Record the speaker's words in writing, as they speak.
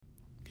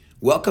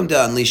Welcome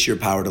to Unleash Your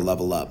Power to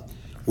Level Up,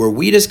 where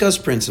we discuss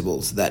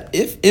principles that,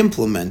 if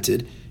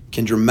implemented,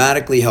 can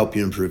dramatically help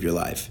you improve your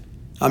life.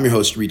 I'm your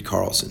host, Reed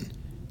Carlson.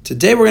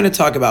 Today we're going to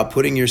talk about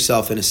putting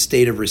yourself in a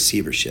state of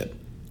receivership.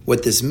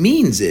 What this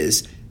means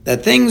is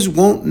that things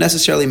won't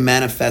necessarily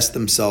manifest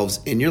themselves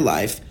in your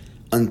life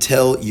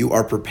until you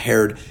are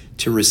prepared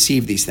to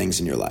receive these things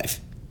in your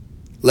life.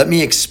 Let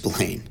me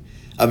explain.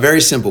 A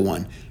very simple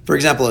one. For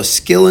example, a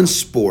skill in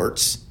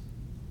sports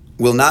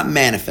will not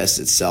manifest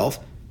itself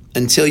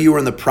until you are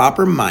in the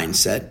proper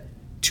mindset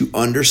to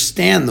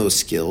understand those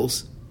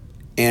skills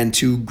and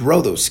to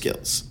grow those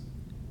skills.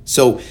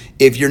 So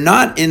if you're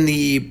not in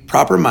the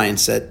proper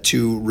mindset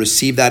to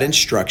receive that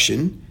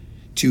instruction,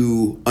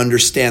 to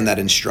understand that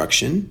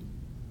instruction,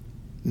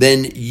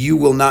 then you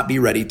will not be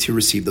ready to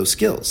receive those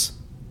skills.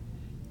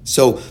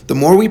 So the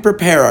more we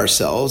prepare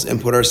ourselves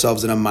and put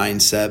ourselves in a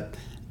mindset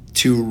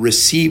to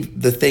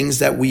receive the things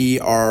that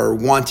we are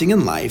wanting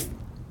in life,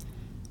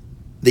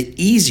 the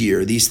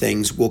easier these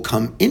things will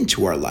come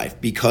into our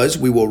life because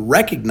we will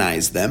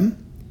recognize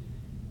them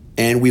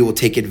and we will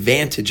take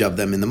advantage of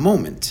them in the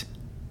moment.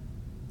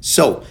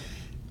 So,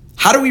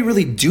 how do we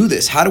really do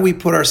this? How do we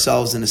put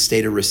ourselves in a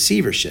state of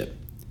receivership?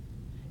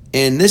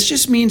 And this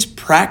just means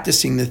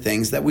practicing the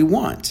things that we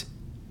want.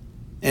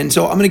 And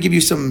so I'm going to give you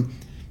some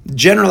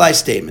generalized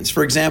statements.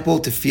 For example,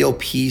 to feel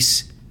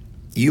peace,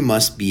 you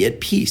must be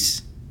at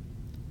peace.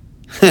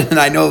 And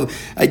I know,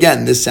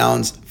 again, this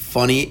sounds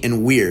funny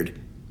and weird.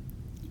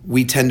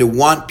 We tend to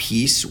want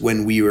peace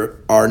when we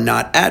are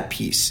not at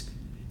peace.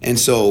 And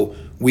so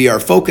we are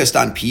focused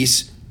on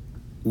peace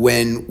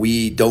when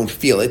we don't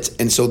feel it.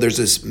 And so there's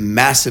this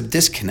massive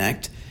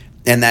disconnect.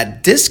 And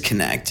that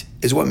disconnect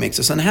is what makes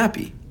us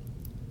unhappy.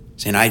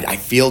 Saying, I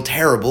feel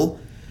terrible,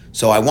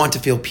 so I want to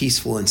feel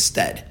peaceful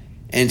instead.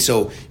 And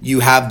so you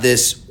have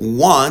this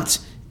want,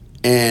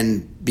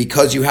 and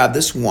because you have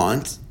this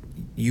want,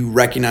 you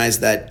recognize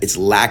that it's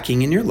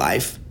lacking in your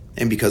life.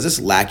 And because it's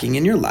lacking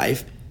in your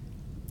life,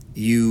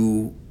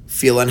 you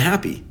feel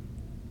unhappy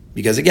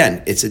because,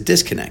 again, it's a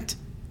disconnect.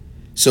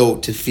 So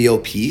to feel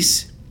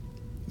peace,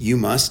 you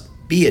must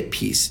be at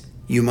peace.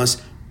 You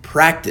must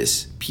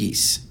practice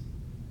peace.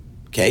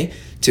 Okay?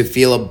 To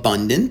feel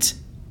abundant,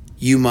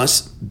 you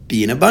must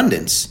be in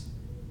abundance.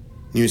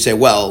 You say,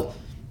 well,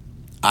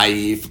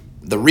 the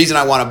reason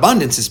I want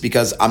abundance is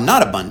because I'm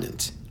not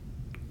abundant.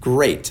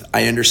 Great.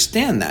 I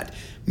understand that.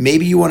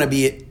 Maybe you want to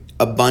be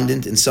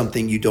abundant in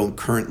something you don't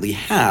currently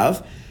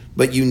have,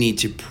 but you need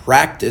to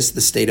practice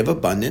the state of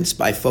abundance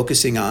by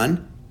focusing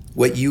on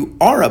what you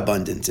are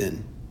abundant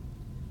in,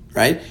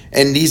 right?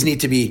 And these need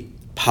to be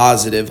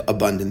positive,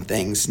 abundant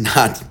things,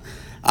 not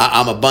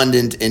I'm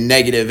abundant in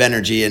negative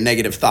energy and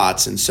negative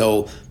thoughts, and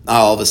so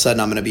all of a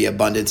sudden I'm going to be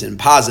abundant in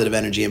positive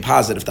energy and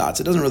positive thoughts.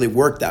 It doesn't really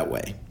work that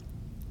way.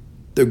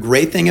 The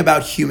great thing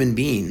about human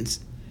beings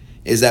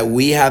is that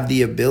we have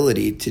the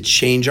ability to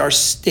change our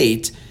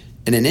state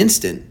in an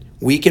instant.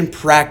 We can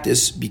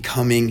practice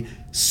becoming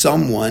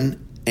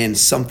someone and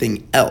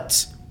something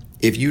else.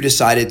 If you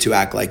decided to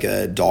act like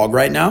a dog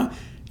right now,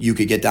 you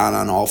could get down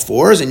on all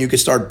fours and you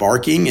could start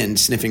barking and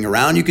sniffing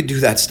around. You could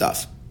do that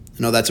stuff.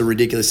 I know that's a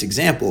ridiculous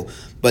example,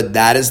 but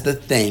that is the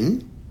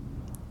thing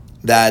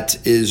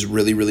that is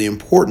really, really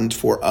important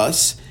for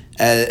us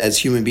as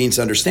human beings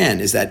to understand,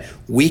 is that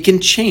we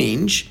can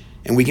change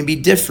and we can be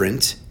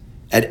different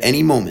at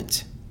any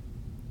moment.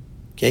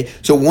 Okay?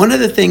 So one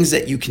of the things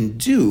that you can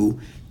do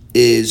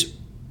is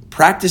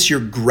practice your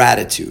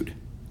gratitude.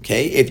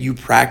 Okay, if you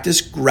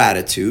practice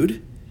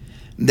gratitude,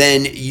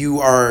 then you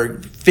are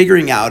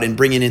figuring out and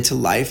bringing into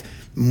life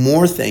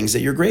more things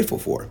that you're grateful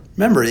for.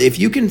 Remember, if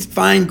you can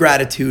find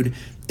gratitude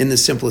in the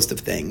simplest of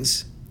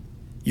things,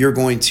 you're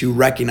going to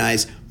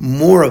recognize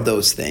more of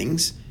those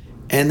things,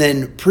 and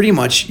then pretty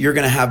much you're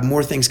going to have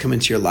more things come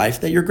into your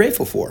life that you're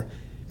grateful for,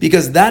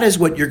 because that is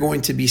what you're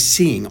going to be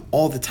seeing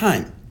all the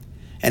time.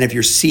 And if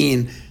you're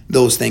seeing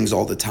those things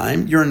all the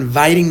time, you're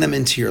inviting them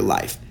into your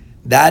life.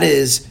 That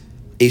is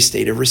a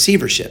state of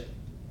receivership.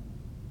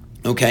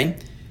 Okay?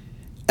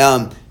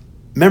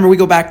 Remember, we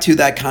go back to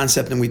that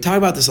concept, and we talk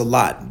about this a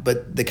lot,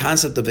 but the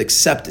concept of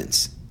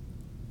acceptance.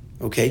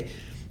 Okay?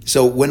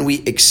 So when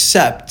we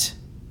accept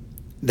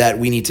that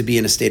we need to be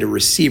in a state of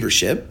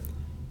receivership,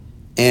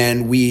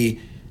 and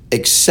we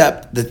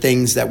accept the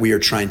things that we are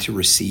trying to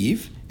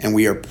receive, and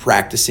we are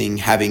practicing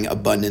having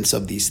abundance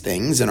of these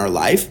things in our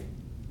life,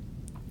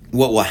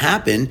 what will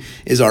happen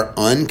is our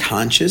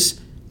unconscious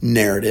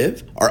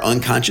narrative, our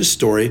unconscious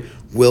story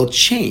will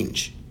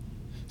change.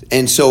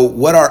 And so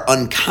what our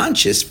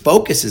unconscious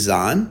focuses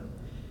on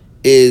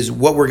is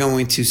what we're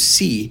going to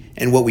see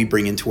and what we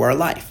bring into our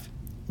life.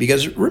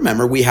 Because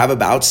remember, we have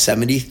about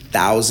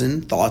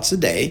 70,000 thoughts a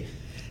day,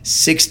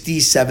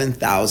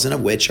 67,000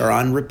 of which are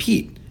on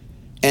repeat.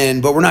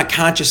 But we're not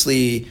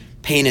consciously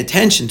paying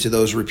attention to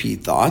those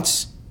repeat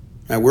thoughts.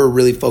 Right? We're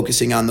really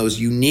focusing on those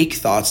unique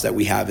thoughts that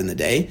we have in the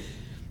day.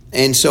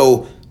 And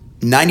so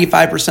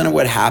 95% of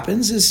what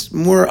happens is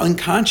more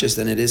unconscious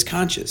than it is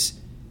conscious.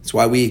 That's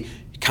why we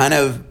kind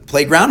of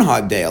play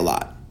Groundhog Day a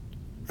lot.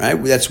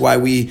 right? That's why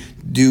we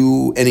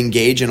do and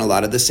engage in a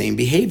lot of the same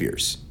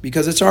behaviors,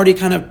 because it's already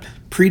kind of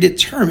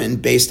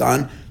predetermined based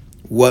on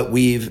what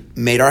we've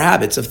made our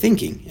habits of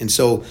thinking. And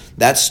so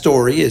that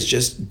story is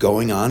just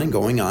going on and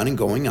going on and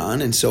going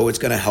on. And so it's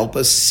going to help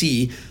us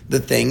see the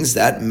things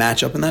that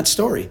match up in that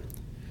story.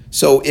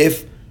 So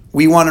if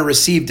we want to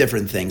receive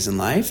different things in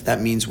life,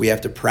 that means we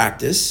have to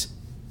practice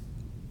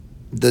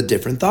the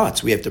different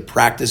thoughts. We have to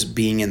practice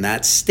being in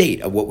that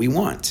state of what we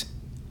want.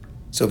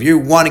 So if you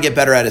want to get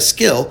better at a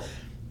skill,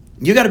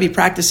 you got to be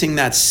practicing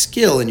that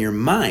skill in your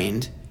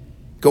mind,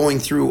 going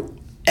through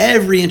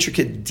every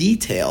intricate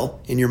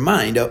detail in your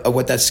mind of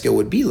what that skill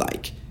would be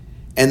like.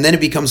 And then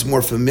it becomes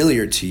more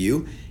familiar to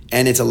you,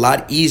 and it's a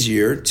lot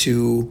easier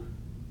to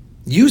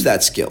use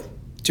that skill,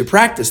 to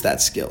practice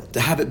that skill, to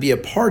have it be a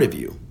part of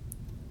you.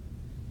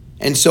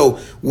 And so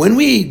when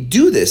we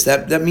do this,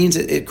 that means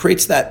it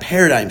creates that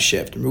paradigm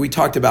shift. Remember, we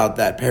talked about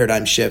that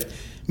paradigm shift,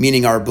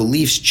 meaning our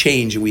beliefs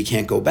change and we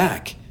can't go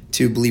back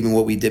to believing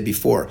what we did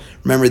before.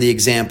 Remember the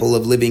example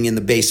of living in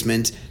the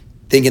basement,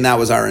 thinking that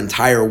was our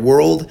entire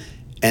world,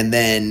 and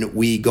then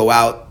we go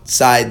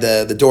outside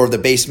the door of the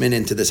basement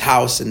into this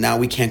house, and now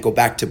we can't go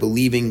back to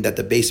believing that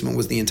the basement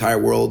was the entire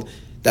world.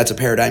 That's a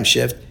paradigm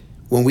shift.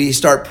 When we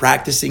start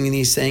practicing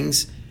these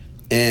things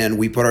and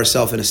we put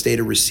ourselves in a state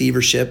of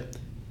receivership,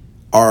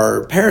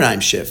 our paradigm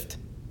shift.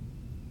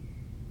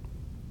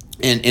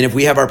 And if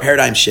we have our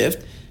paradigm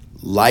shift,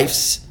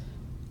 life's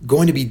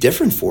going to be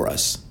different for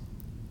us.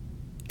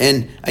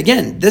 And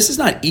again, this is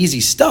not easy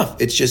stuff.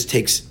 It just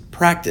takes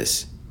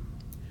practice.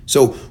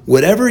 So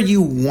whatever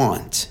you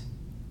want,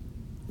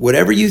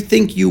 whatever you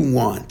think you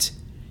want,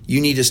 you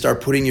need to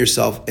start putting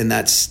yourself in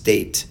that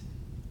state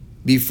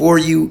before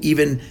you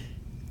even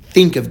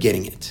think of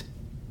getting it.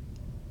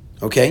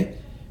 Okay?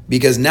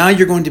 Because now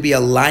you're going to be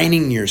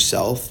aligning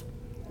yourself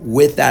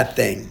with that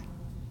thing.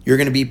 You're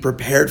going to be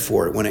prepared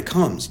for it when it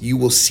comes. You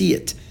will see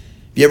it.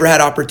 Have you ever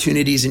had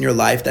opportunities in your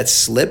life that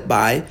slipped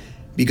by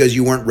because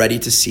you weren't ready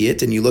to see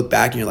it, and you look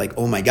back and you're like,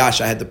 oh my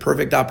gosh, I had the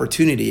perfect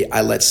opportunity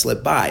I let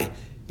slip by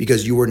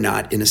because you were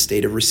not in a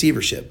state of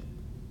receivership?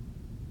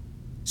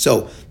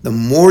 So the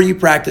more you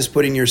practice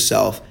putting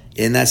yourself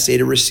in that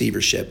state of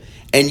receivership,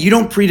 and you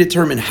don't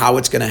predetermine how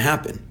it's going to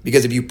happen,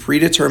 because if you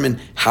predetermine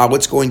how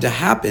it's going to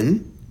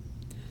happen,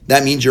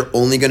 that means you're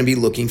only going to be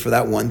looking for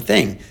that one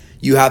thing.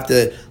 You have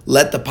to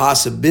let the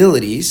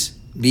possibilities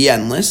be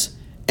endless.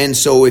 And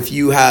so if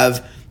you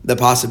have the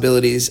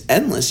possibilities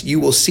endless, you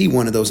will see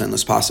one of those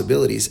endless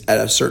possibilities at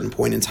a certain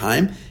point in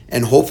time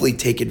and hopefully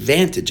take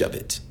advantage of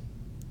it.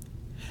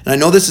 And I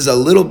know this is a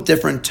little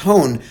different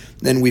tone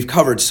than we've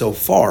covered so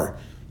far,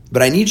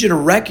 but I need you to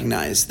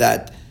recognize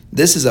that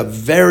this is a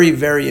very,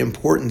 very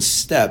important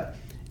step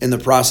in the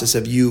process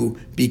of you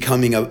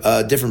becoming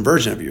a different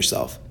version of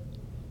yourself.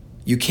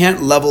 You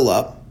can't level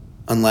up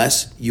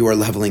unless you are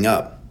leveling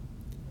up.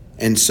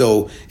 And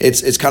so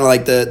it's kind of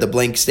like the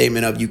blank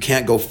statement of you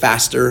can't go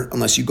faster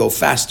unless you go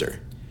faster.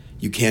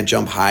 You can't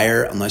jump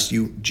higher unless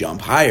you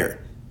jump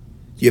higher.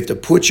 You have to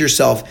put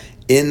yourself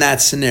in that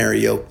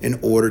scenario in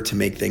order to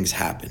make things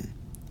happen.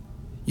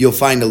 You'll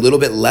find a little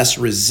bit less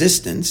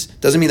resistance.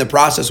 Doesn't mean the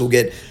process will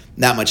get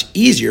that much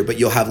easier, but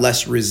you'll have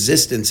less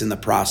resistance in the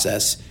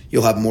process.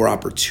 You'll have more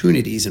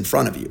opportunities in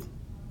front of you.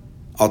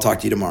 I'll talk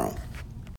to you tomorrow.